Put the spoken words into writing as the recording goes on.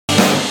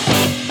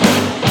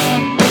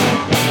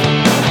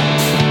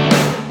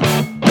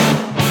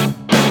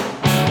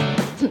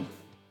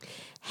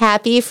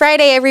Happy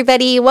Friday,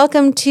 everybody.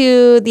 Welcome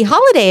to the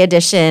holiday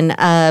edition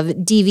of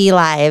DV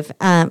Live.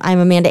 I'm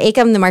Amanda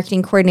Acom, the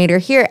marketing coordinator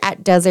here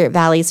at Desert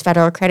Valleys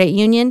Federal Credit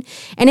Union.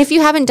 And if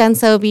you haven't done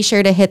so, be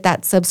sure to hit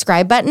that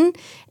subscribe button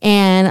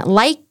and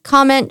like,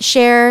 comment,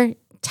 share.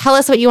 Tell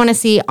us what you want to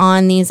see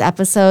on these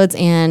episodes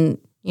and,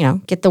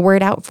 get the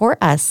word out for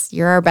us.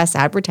 You're our best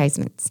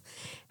advertisements.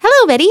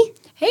 Hello, Betty.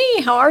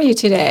 Hey, how are you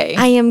today?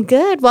 I am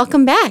good.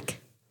 Welcome back.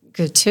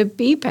 Good to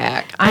be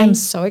back. I'm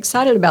so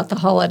excited about the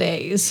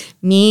holidays.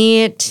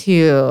 Me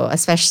too,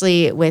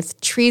 especially with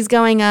trees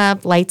going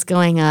up, lights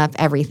going up,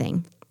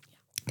 everything.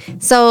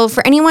 So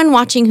for anyone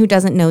watching who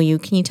doesn't know you,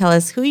 can you tell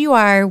us who you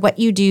are, what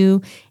you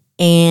do,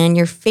 and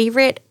your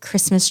favorite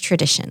Christmas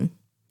tradition?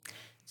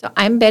 So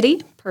I'm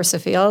Betty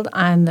Persifield.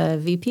 I'm the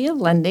VP of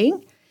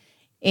Lending,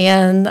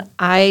 and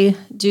I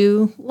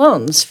do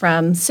loans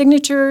from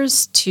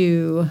signatures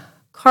to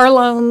car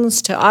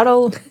loans to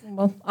auto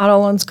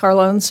loans, car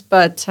loans,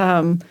 but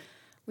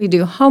we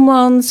do home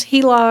loans,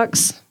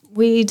 HELOCs.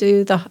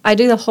 I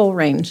do the whole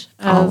range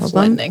of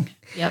lending.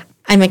 Yep.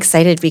 I'm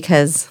excited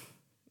because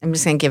I'm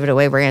just going to give it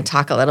away. We're going to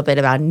talk a little bit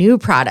about new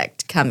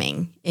product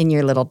coming in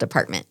your little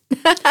department.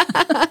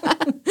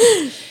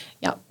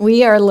 Yeah,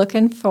 we are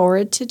looking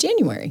forward to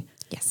January.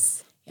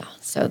 Yes. Yeah,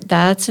 so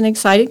that's an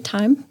exciting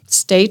time.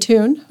 Stay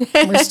tuned.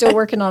 We're still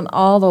working on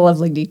all the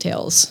lovely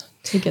details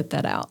to get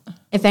that out.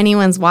 If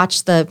anyone's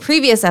watched the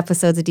previous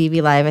episodes of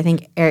DV Live, I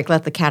think Eric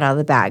let the cat out of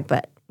the bag,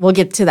 but we'll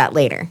get to that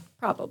later.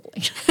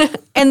 Probably.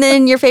 And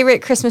then your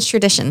favorite Christmas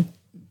tradition?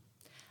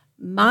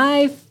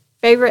 My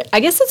favorite, I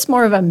guess it's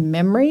more of a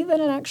memory than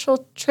an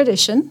actual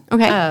tradition.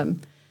 Okay.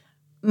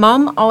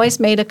 Mom always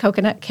made a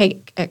coconut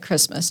cake at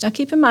Christmas. Now,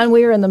 keep in mind,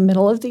 we are in the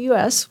middle of the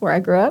U.S. where I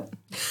grew up.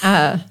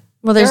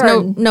 Well, there's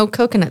no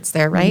coconuts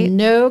there, right?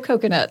 No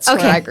coconuts where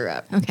I grew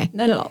up. Okay.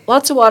 None at all.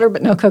 Lots of water,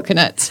 but no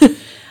coconuts.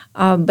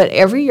 But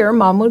every year,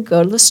 Mom would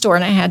go to the store,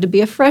 and I had to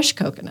be a fresh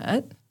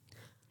coconut.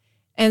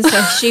 And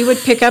so she would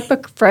pick up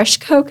a fresh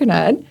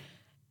coconut,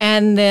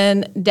 and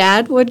then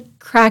Dad would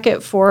crack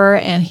it for her,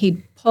 and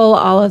he'd pull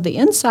all of the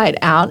inside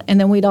out,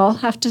 and then we'd all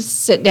have to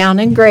sit down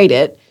and grate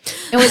it.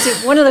 It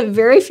was one of the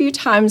very few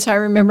times I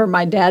remember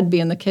my dad be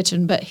in the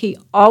kitchen, but he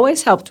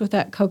always helped with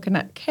that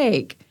coconut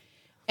cake.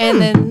 And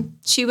then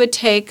she would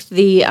take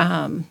the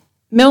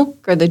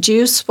milk or the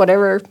juice,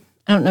 whatever,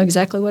 I don't know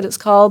exactly what it's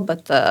called,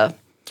 but the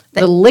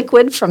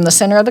liquid from the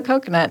center of the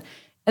coconut,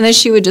 and then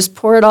she would just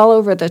pour it all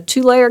over the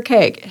 2-layer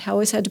cake. It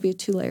always had to be a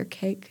 2-layer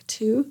cake,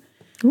 too.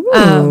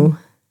 Ooh.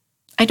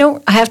 I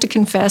have to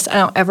confess, I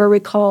don't ever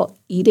recall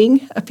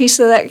eating a piece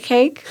of that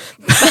cake.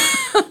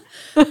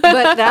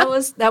 But that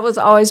was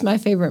always my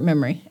favorite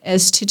memory,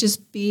 is to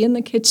just be in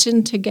the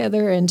kitchen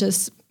together and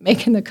just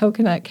making the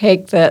coconut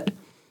cake that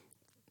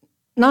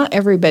not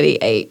everybody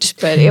ate,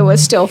 but it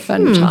was still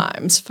fun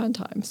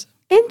times.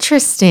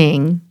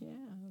 Interesting. Yeah.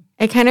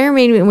 It kind of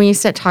made me, when you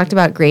talked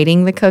about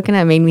grating the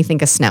coconut, it made me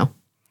think of snow.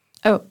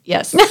 Oh,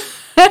 yes.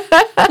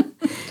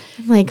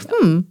 I'm like,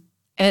 And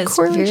it's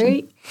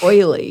very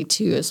oily,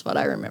 too, is what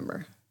I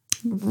remember.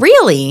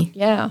 Really?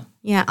 Yeah.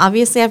 Yeah,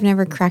 obviously I've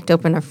never cracked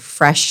open a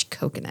fresh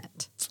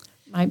coconut.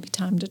 Might be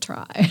time to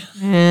try.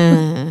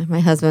 My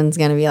husband's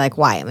going to be like,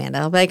 why, Amanda?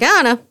 I'll be like, I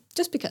don't know.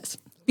 Just because.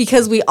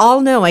 Because we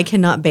all know I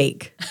cannot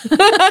bake.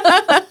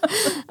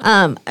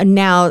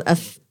 Now, a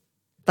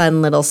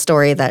fun little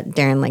story that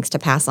Darren likes to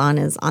pass on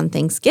is on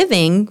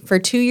Thanksgiving, for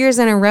 2 years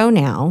in a row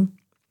now,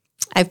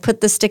 I've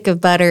put the stick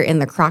of butter in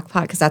the crock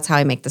pot because that's how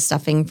I make the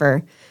stuffing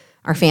for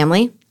our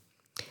family.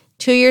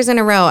 2 years in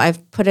a row,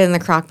 I've put it in the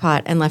crock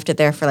pot and left it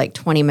there for like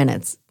 20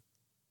 minutes.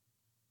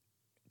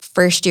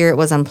 First year, it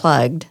was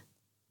unplugged,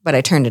 but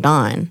I turned it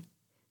on.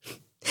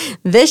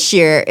 This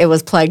year, it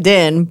was plugged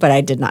in, but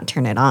I did not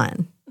turn it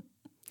on.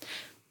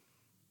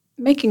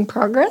 Making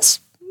progress?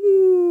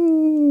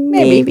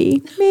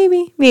 Maybe.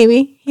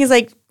 He's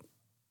like,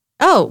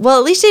 oh, well,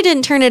 at least you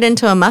didn't turn it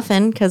into a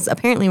muffin, because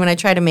apparently when I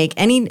try to make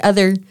any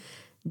other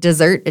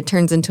dessert, it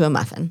turns into a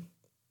muffin.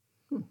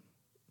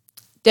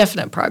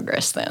 Definite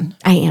progress then.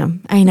 I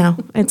know.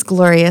 It's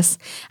glorious.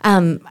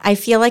 I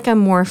feel like I'm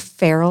more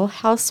feral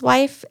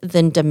housewife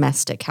than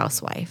domestic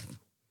housewife.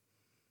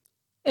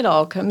 It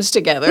all comes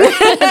together.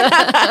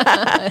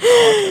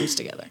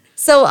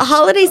 So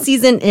holiday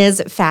season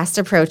is fast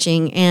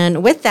approaching,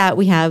 and with that,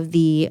 we have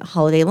the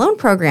holiday loan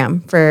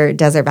program for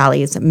Desert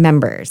Valleys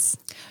members.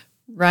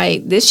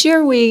 Right. This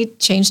year, we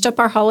changed up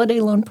our holiday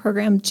loan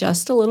program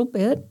just a little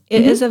bit.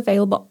 It is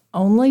available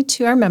only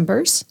to our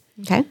members.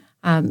 Okay.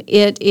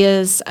 It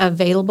is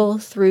available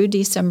through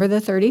December the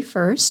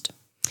 31st.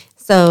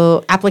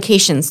 So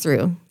applications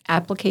through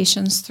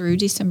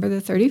December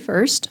the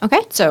 31st.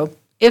 Okay. So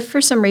if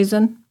for some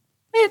reason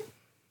it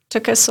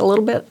took us a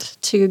little bit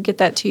to get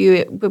that to you,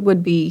 it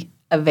would be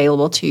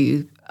available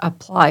to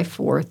apply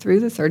for through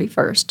the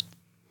 31st.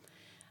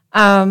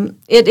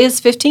 It is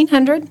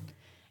 $1,500.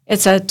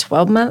 It's a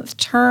 12-month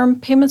term.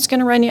 Payment's going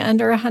to run you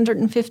under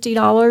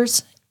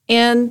 $150,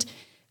 and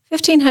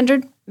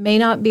 $1,500 may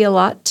not be a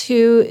lot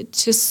to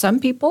some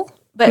people,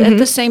 but at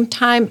the same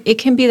time, it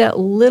can be that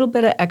little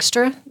bit of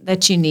extra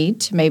that you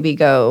need to maybe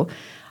go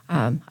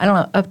I don't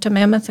know, up to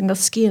Mammoth and go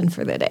skiing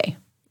for the day.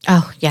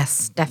 Oh,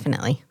 yes,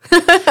 definitely.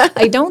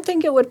 I don't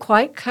think it would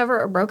quite cover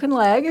a broken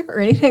leg or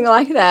anything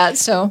like that.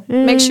 So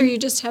make sure you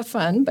just have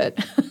fun,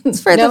 but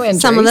For no the,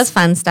 injuries. some of the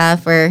fun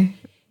stuff, or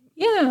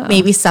Yeah.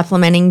 maybe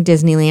supplementing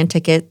Disneyland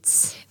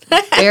tickets,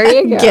 There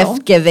you go.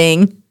 gift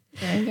giving.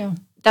 There you go.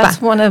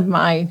 That's one of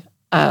my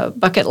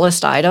bucket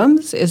list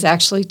items is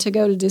actually to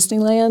go to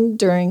Disneyland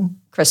during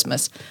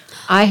Christmas.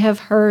 I have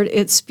heard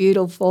it's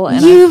beautiful.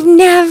 And You've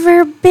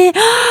never been.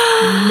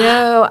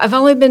 no, I've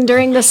only been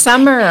during the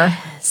summer.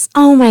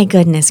 Oh my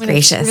goodness When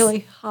gracious. It's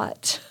really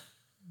hot.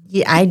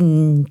 Yeah, I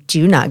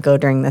do not go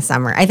during the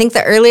summer. I think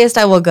the earliest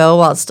I will go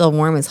while it's still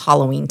warm is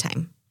Halloween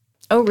time.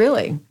 Oh,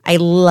 really? I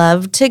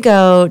love to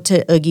go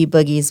to Oogie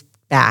Boogie's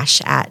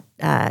Bash at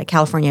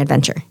California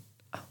Adventure.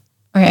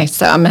 Okay,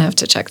 so I'm going to have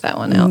to check that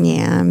one out.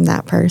 Yeah, I'm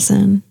that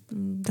person.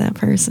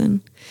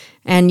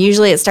 And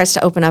usually it starts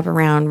to open up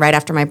around right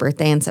after my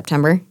birthday in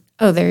September.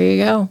 Oh, there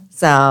you go.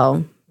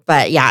 So,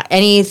 but yeah,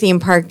 any theme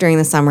park during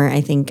the summer,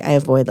 I think I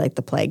avoid like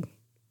the plague.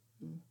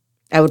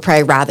 I would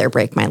probably rather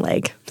break my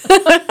leg.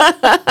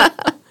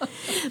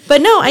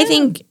 But no, I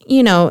think,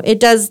 it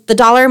does the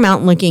dollar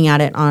amount looking at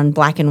it on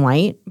black and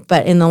white,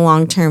 but in the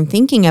long term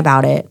thinking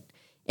about it,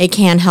 it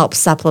can help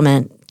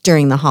supplement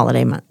during the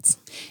holiday months.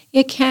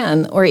 It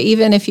can. Or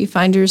even if you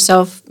find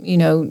yourself,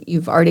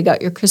 you've already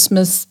got your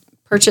Christmas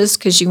purchase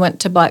because you went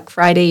to Black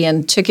Friday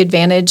and took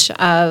advantage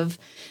of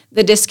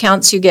the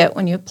discounts you get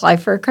when you apply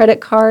for a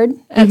credit card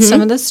at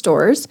some of the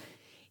stores.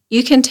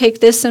 You can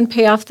take this and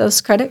pay off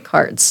those credit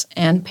cards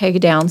and pay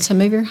down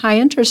some of your high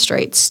interest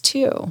rates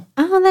too.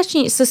 Oh, that's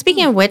neat. So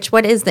speaking of which,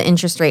 what is the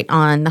interest rate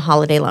on the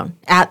holiday loan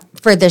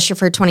for this year,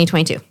 for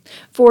 2022?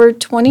 For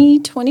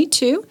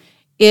 2022,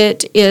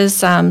 it is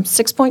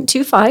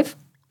 6.25,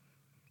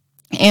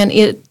 and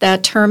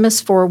that term is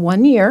for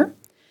 1 year.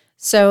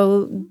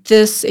 So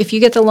if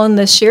you get the loan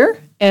this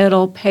year,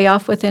 it'll pay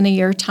off within a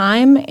year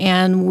time,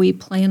 and we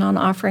plan on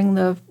offering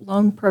the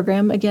loan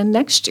program again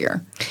next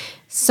year.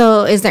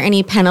 So is there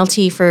any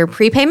penalty for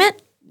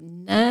prepayment?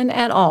 None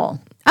at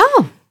all.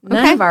 Oh, okay.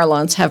 None of our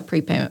loans have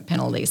prepayment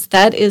penalties.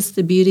 That is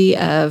the beauty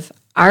of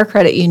our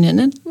credit union,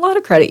 and a lot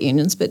of credit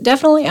unions, but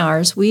definitely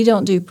ours. We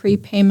don't do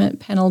prepayment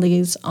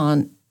penalties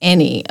on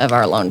any of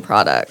our loan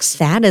products.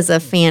 That is a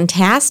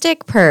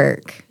fantastic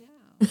perk.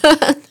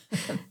 Yeah.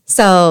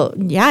 So,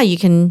 yeah, you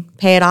can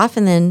pay it off,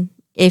 and then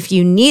if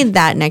you need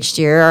that next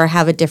year or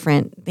have a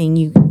different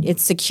thing,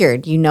 it's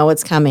secured. You know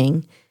it's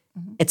coming.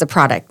 It's a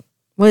product.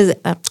 What is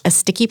it, a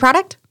sticky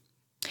product?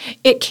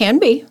 It can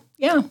be,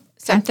 yeah.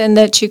 Something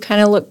that you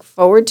kind of look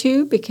forward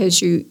to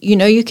because you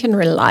know you can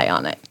rely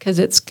on it because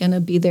it's going to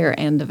be there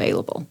and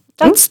available.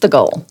 That's the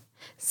goal.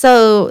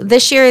 So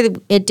this year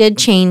it did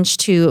change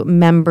to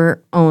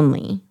member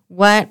only.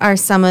 What are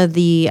some of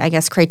the,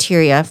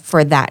 criteria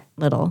for that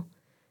little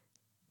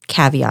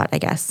caveat, I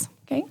guess?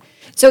 Okay.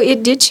 So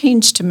it did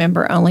change to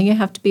member only. You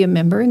have to be a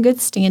member in good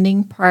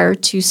standing prior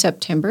to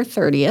September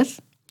 30th.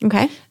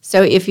 Okay.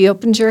 So if you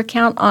opened your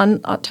account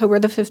on October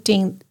the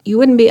 15th, you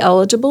wouldn't be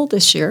eligible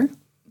this year,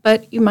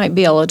 but you might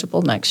be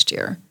eligible next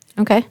year.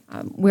 Okay.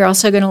 We're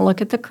also going to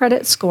look at the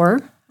credit score.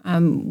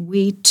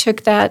 We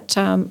took that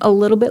a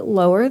little bit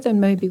lower than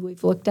maybe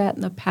we've looked at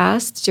in the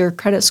past. Your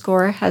credit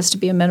score has to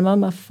be a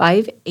minimum of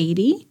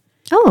 580.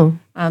 Oh.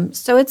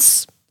 So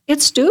it's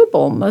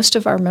doable. Most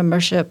of our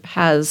membership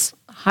has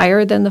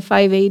higher than the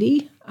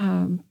 580,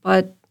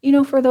 but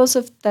for those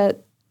that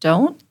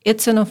don't,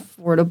 it's an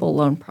affordable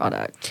loan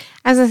product.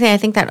 I was going to say, I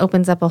think that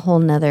opens up a whole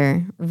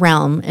nother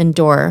realm and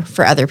door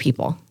for other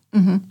people.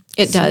 Mm-hmm.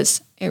 It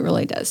does. It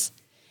really does.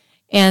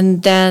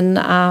 And then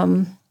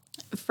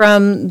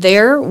from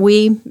there,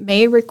 we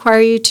may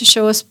require you to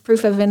show us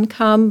proof of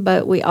income,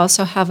 but we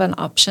also have an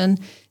option.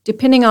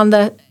 Depending on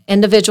the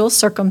individual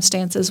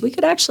circumstances, we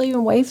could actually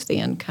even waive the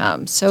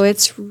income. So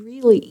it's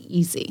really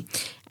easy.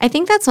 I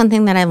think that's one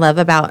thing that I love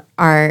about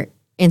our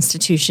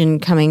institution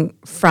coming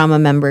from a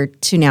member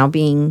to now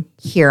being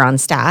here on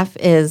staff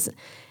is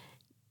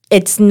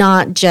it's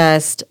not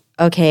just,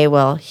 okay,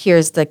 well,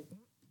 here's the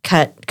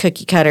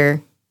cookie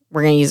cutter.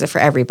 We're going to use it for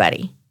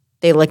everybody.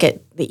 They look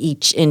at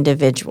each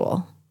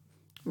individual.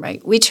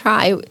 Right. We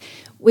try.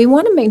 We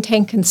want to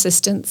maintain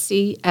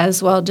consistency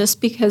as well, just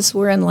because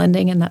we're in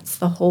lending, and that's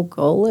the whole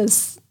goal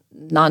is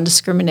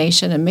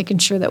non-discrimination and making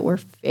sure that we're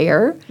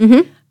fair.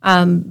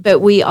 Mm-hmm. But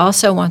we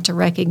also want to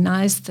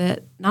recognize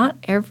that not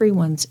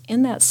everyone's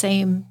in that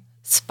same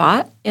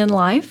spot in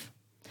life.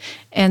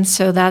 And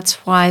so that's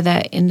why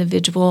that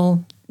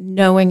individual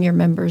knowing your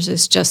members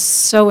is just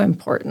so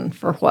important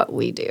for what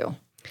we do.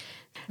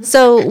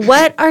 So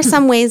what are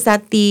some ways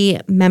that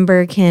the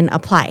member can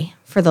apply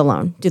for the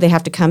loan? Do they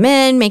have to come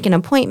in, make an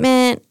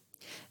appointment?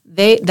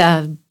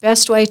 The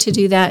best way to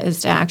do that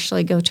is to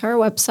actually go to our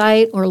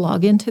website or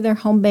log into their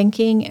home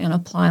banking and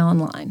apply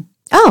online.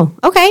 Oh,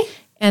 okay.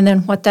 And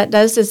then what that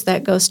does is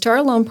that goes to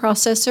our loan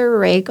processor,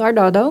 Ray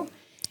Guardado,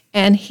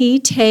 and he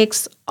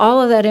takes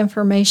all of that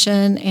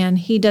information and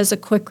he does a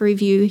quick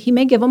review. He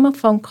may give them a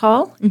phone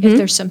call if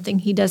there's something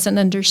he doesn't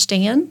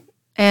understand.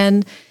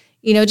 And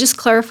just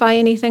clarify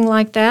anything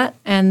like that,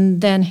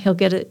 and then he'll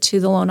get it to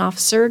the loan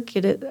officer,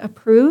 get it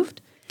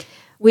approved.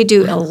 We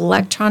do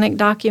electronic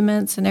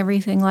documents and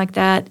everything like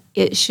that.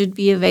 It should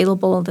be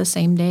available the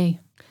same day.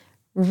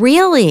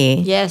 Really?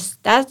 Yes,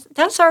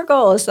 that's our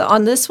goal is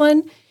on this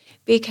one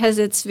because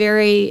it's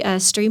very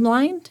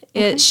streamlined.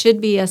 It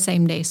should be a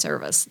same-day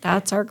service.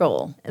 That's our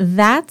goal.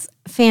 That's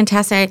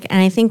fantastic.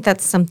 And I think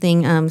that's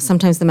something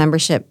sometimes the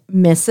membership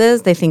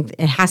misses. They think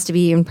it has to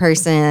be in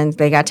person.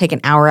 They got to take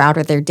an hour out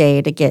of their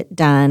day to get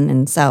done.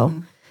 And so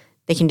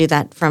they can do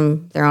that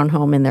from their own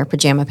home in their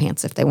pajama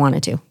pants if they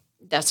wanted to.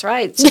 That's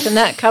right. Sipping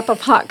that cup of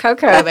hot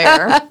cocoa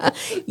there.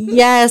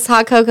 Yes,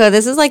 hot cocoa.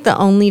 This is like the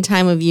only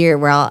time of year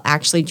where I'll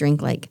actually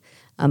drink like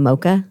a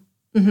mocha.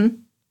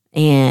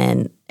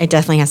 And it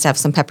definitely has to have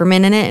some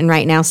peppermint in it. And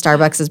right now,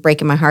 Starbucks is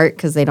breaking my heart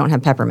because they don't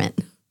have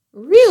peppermint.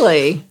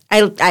 Really?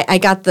 I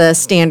got the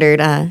standard,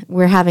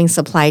 we're having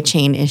supply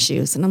chain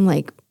issues. And I'm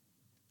like,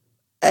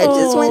 I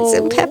just want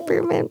some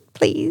peppermint,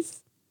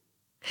 please.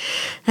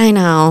 I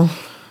know.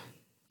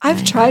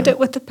 I've tried it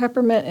with the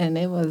peppermint, and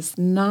it was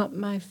not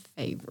my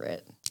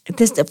favorite.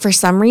 This for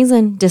some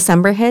reason,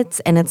 December hits,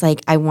 and it's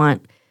like I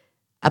want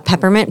a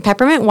peppermint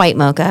white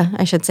mocha,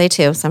 I should say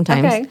too,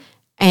 sometimes. Okay.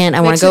 And I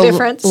want to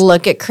go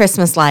look at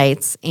Christmas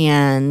lights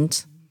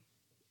and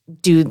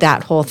do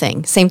that whole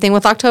thing. Same thing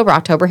with October.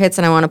 October hits,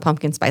 and I want a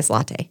pumpkin spice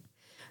latte.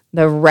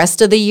 The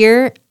rest of the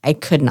year, I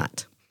could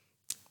not.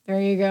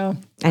 There you go.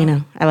 I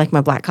know. I like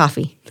my black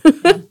coffee.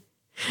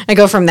 I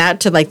go from that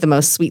to like the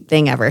most sweet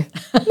thing ever.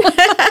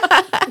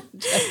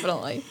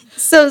 Definitely.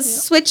 So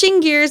switching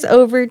gears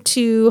over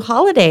to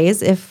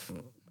holidays, if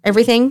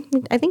everything,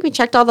 I think we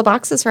checked all the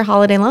boxes for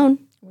holiday loan.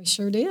 We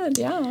sure did,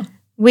 yeah.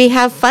 We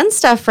have fun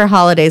stuff for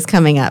holidays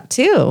coming up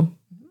too.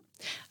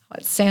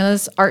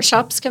 Santa's Art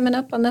Shop's coming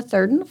up on the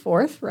 3rd and the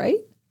 4th, right?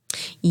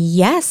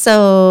 Yeah,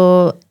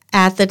 so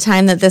at the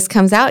time that this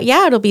comes out,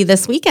 it'll be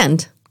this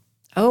weekend.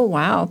 Oh,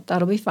 wow.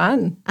 That'll be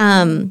fun.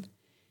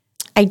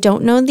 I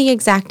don't know the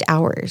exact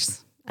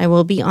hours. I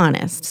will be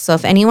honest. So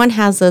if anyone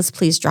has those,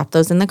 please drop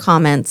those in the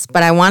comments.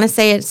 But I want to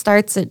say it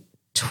starts at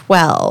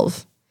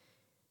 12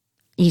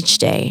 each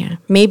day.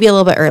 Maybe a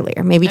little bit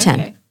earlier, maybe 10.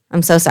 Okay.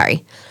 I'm so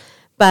sorry.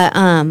 But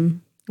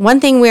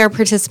one thing we are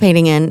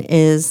participating in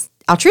is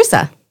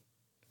Altrusa.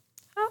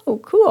 Oh,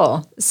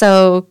 cool.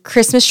 So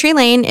Christmas Tree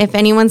Lane, if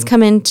anyone's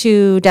come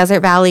into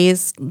Desert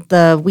Valleys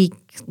the week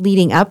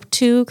leading up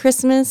to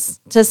Christmas,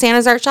 to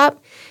Santa's Art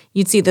Shop,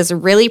 you'd see this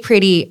really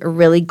pretty,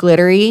 really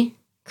glittery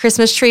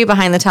Christmas tree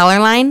behind the teller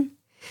line.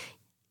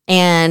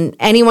 And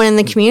anyone in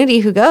the community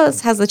who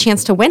goes has the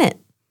chance to win it.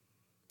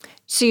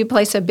 So you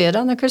place a bid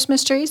on the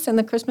Christmas trees in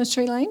the Christmas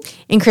Tree Lane?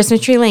 In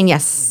Christmas Tree Lane,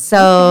 yes.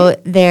 So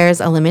there's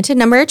a limited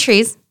number of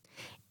trees,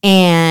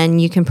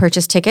 and you can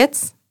purchase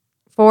tickets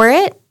for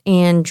it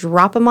and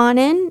drop them on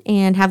in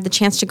and have the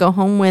chance to go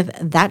home with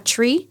that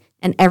tree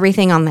and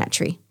everything on that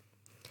tree.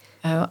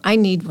 Oh, I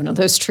need one of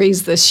those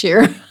trees this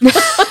year.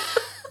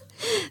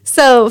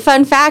 So,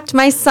 fun fact,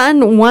 my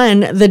son won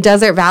the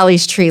Desert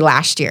Valleys tree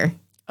last year.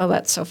 Oh,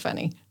 that's so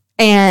funny.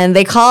 And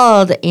they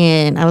called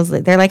and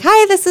they're like,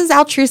 hi, this is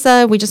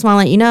Altrusa. We just want to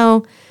let you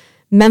know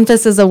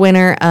Memphis is a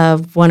winner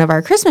of one of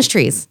our Christmas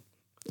trees.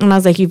 And I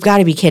was like, you've got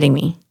to be kidding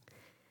me.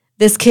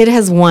 This kid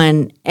has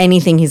won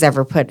anything he's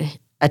ever put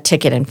a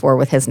ticket in for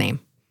with his name.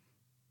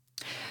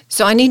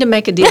 So I need to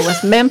make a deal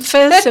with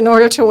Memphis in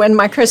order to win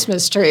my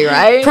Christmas tree,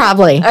 right?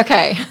 Probably.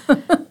 Okay.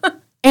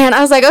 And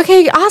I was like,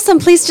 okay, awesome.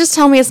 Please just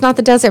tell me it's not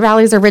the Desert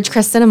Valleys or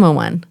Ridgecrest Cinema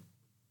one.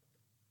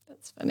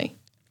 That's funny.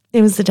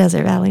 It was the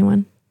Desert Valley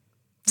one.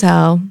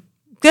 So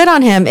good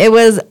on him. It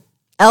was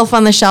Elf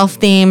on the Shelf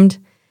themed.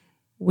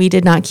 We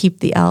did not keep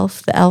the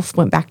elf. The elf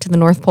went back to the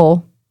North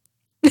Pole.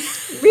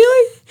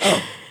 Really?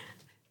 Oh.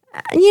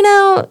 You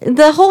know,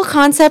 the whole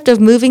concept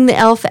of moving the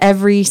elf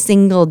every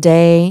single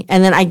day,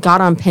 and then I got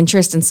on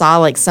Pinterest and saw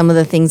like some of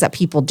the things that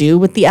people do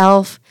with the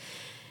elf.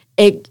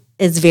 It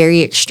is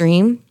very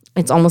extreme.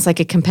 It's almost like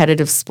a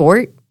competitive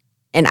sport,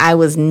 and I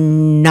was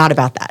not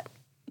about that.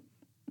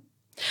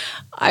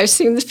 I've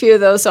seen a few of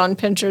those on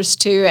Pinterest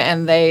too,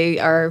 and they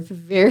are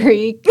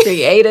very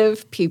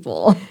creative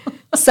people.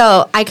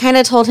 So I kind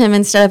of told him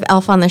instead of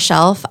Elf on the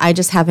Shelf, I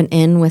just have an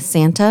in with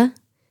Santa,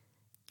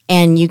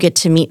 and you get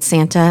to meet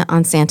Santa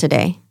on Santa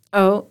Day.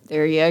 Oh,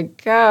 there you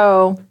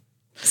go.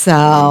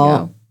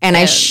 So, and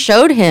I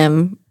showed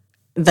him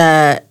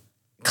the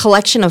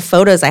collection of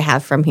photos I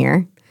have from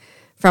here,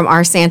 from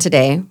our Santa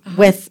Day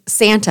with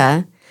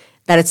Santa,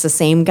 that it's the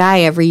same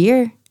guy every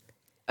year.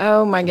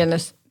 Oh my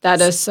goodness.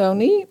 That is so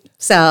neat.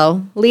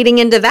 So leading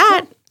into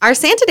that, our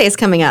Santa Day is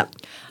coming up.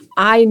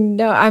 I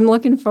know. I'm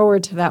looking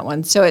forward to that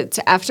one. So it's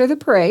after the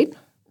parade,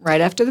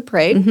 right after the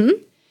parade.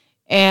 Mm-hmm.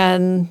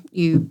 And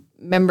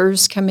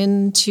members come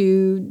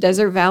into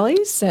Desert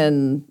Valleys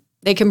and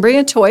they can bring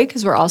a toy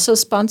because we're also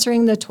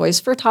sponsoring the Toys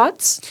for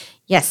Tots.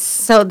 Yes.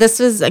 So this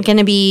was going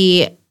to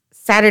be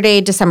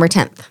Saturday, December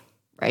 10th.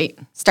 Right.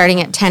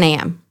 Starting at 10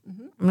 a.m.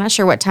 Mm-hmm. I'm not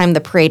sure what time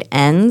the parade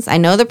ends. I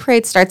know the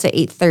parade starts at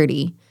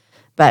 8:30,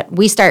 but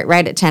we start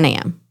right at 10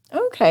 a.m.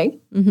 Oh, Okay.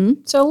 Mm-hmm.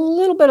 So a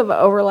little bit of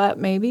overlap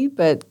maybe,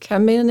 but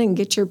come in and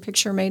get your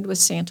picture made with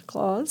Santa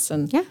Claus.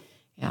 And yeah.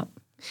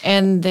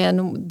 And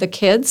then the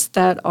kids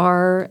that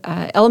are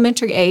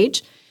elementary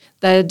age,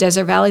 the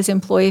Desert Valleys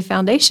Employee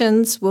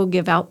Foundations will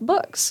give out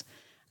books.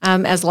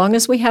 As long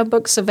as we have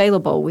books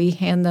available, we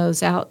hand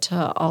those out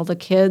to all the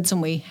kids,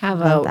 and we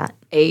have a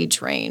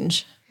age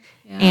range.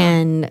 Yeah.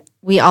 And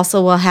we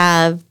also will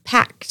have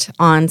PACT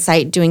on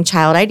site doing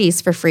child IDs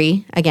for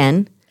free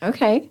again.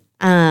 Okay.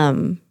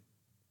 And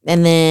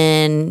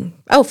then,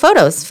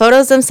 photos.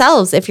 Photos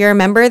themselves. If you're a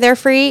member, they're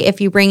free.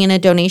 If you bring in a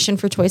donation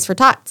for Toys for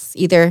Tots,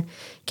 either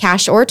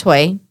cash or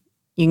toy,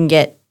 you can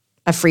get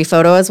a free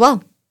photo as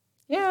well.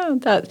 Yeah,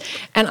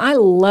 and I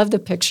love the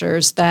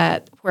pictures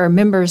where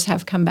members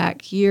have come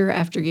back year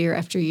after year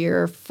after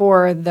year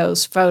for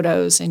those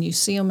photos, and you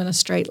see them in a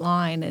straight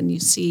line, and you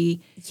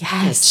see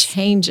the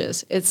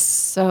changes. It's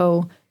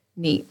so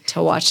neat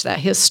to watch that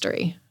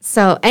history.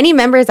 So any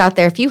members out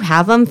there, if you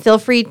have them, feel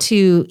free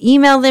to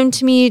email them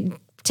to me,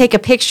 take a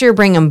picture,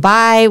 bring them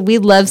by. We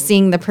love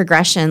seeing the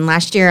progression.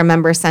 Last year, a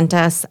member sent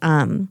us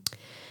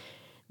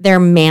their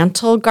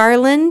mantle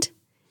garland,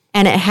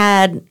 and it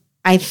had,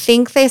 I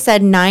think they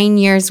said 9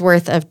 years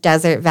worth of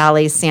Desert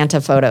Valley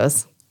Santa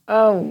photos.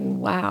 Oh,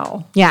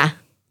 wow. Yeah.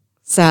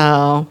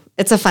 So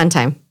it's a fun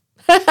time.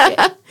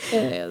 It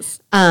is.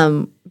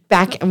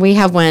 We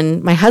have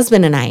one, my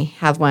husband and I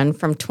have one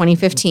from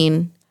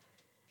 2015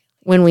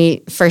 when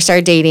we first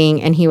started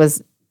dating, and he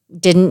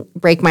didn't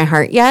break my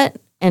heart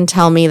yet and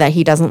tell me that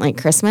he doesn't like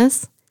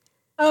Christmas.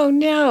 Oh,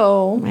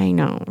 no. I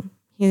know.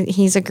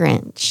 He's a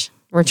Grinch.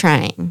 We're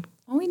trying.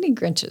 Well, we need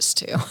Grinches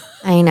too.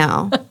 I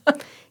know.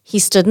 He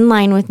stood in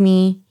line with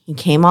me. He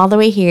came all the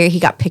way here. He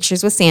got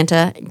pictures with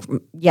Santa.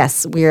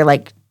 Yes, we were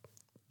like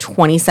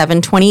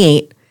 27,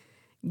 28,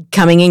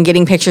 coming and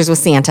getting pictures with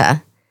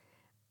Santa.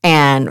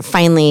 And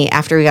finally,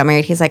 after we got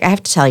married, he's like, I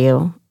have to tell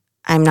you,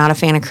 I'm not a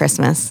fan of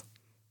Christmas.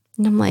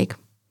 And I'm like,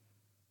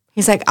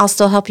 he's like, I'll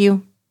still help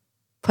you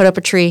put up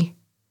a tree.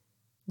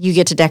 You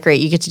get to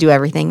decorate. You get to do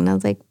everything. And I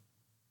was like,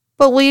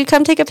 but will you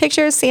come take a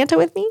picture of Santa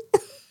with me?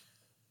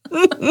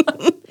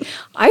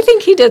 I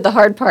think he did the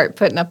hard part,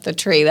 putting up the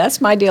tree.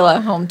 That's my deal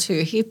at home,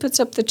 too. He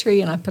puts up the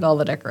tree, and I put all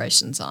the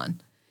decorations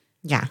on.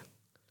 Yeah.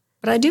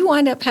 But I do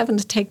wind up having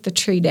to take the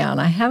tree down.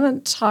 I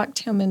haven't talked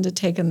him into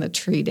taking the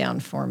tree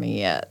down for me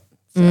yet.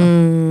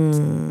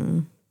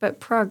 So. But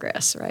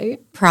progress,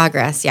 right?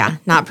 Progress, yeah.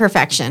 Not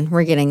perfection.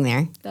 We're getting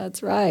there.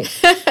 That's right.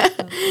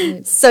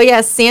 So,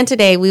 yes, Santa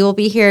Day. We will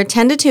be here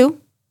 10 to 2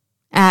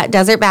 at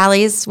Desert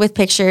Valleys with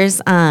pictures.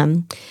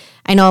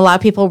 I know a lot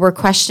of people were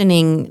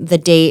questioning the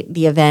date,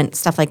 the event,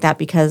 stuff like that,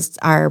 because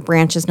our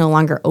branch is no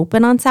longer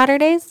open on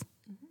Saturdays.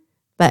 Mm-hmm.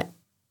 But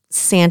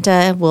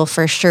Santa will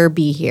for sure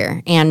be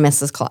here, and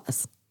Mrs.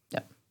 Claus.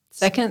 Yep.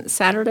 Second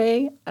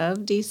Saturday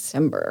of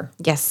December.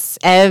 Yes,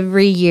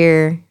 every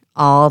year,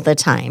 all the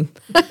time.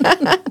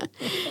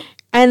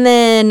 And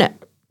then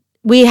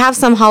we have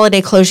some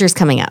holiday closures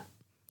coming up.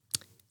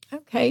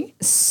 Okay.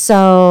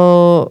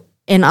 So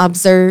in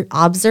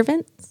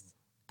observance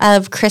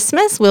of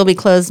Christmas, we'll be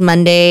closed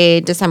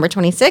Monday, December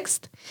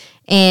 26th.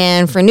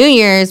 And for New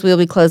Year's, we'll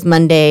be closed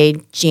Monday,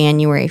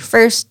 January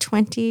 1st,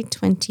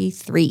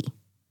 2023.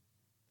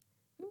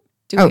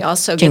 Do we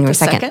also get the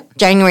second?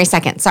 January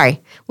 2nd,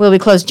 sorry. We'll be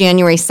closed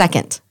January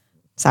 2nd.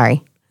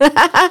 Sorry.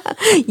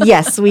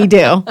 Yes, we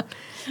do.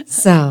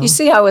 So you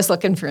see, I was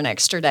looking for an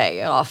extra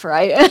day off,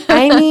 right?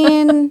 I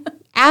mean,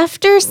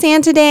 after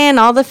Santa Day and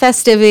all the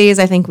festivities,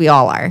 I think we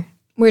all are.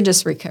 We're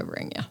just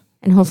recovering, yeah.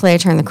 And hopefully I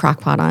turn the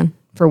crock pot on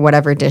for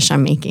whatever dish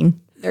I'm making.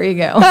 There you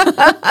go.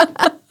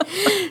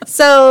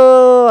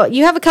 So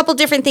you have a couple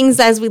different things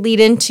as we lead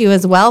into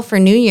as well for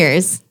New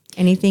Year's.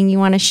 Anything you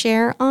want to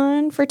share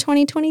on for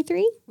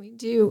 2023? We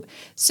do.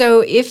 So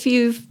if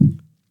you've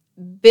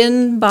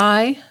been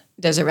by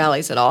Desert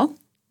Valleys at all,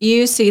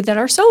 you see that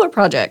our solar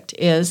project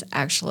is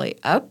actually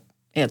up.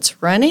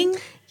 It's running.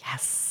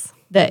 Yes.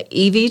 The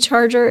EV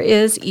charger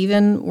is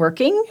even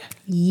working.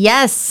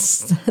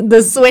 Yes.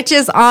 The switch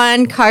is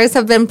on. Cars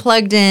have been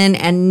plugged in,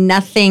 and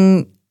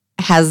nothing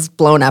has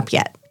blown up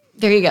yet.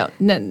 There you go.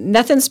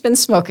 Nothing's been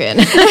smoking.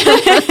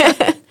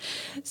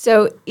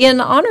 So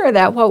in honor of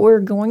that, what we're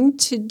going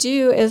to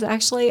do is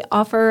actually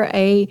offer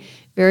a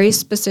very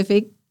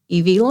specific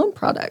EV loan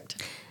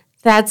product.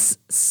 That's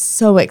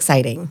so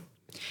exciting.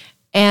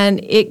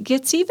 And it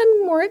gets even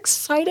more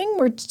exciting.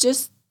 We're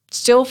just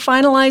still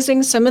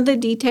finalizing some of the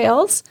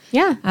details.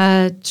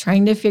 Yeah.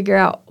 Trying to figure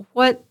out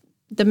what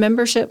the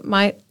membership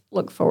might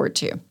look forward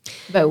to.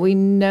 But we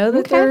know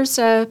that there's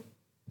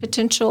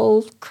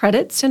potential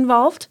credits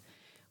involved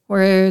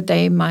where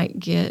they might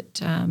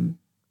get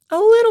a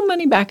little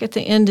money back at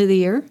the end of the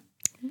year.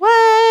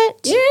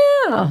 What?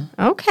 Yeah.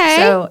 Okay.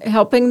 So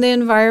helping the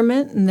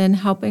environment and then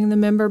helping the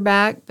member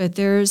back. But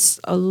there's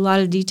a lot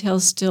of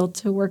details still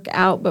to work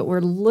out, but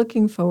we're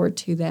looking forward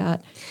to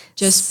that,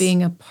 just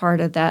being a part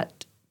of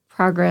that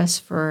progress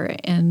for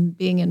and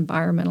being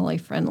environmentally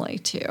friendly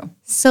too.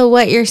 So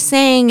what you're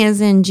saying is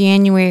in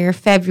January or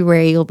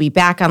February, you'll be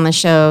back on the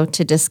show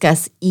to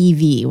discuss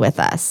EV with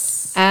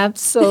us.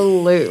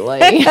 Absolutely.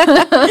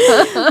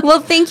 Well,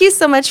 thank you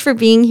so much for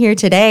being here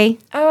today.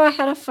 Oh, I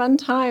had a fun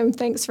time.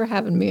 Thanks for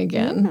having me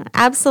again. Yeah,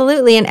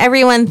 absolutely. And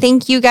everyone,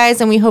 thank you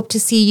guys. And we hope to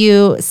see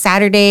you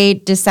Saturday,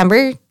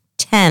 December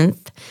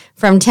 10th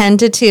from 10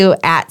 to 2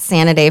 at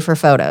Santa Day for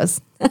photos.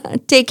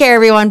 Take care,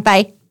 everyone.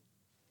 Bye.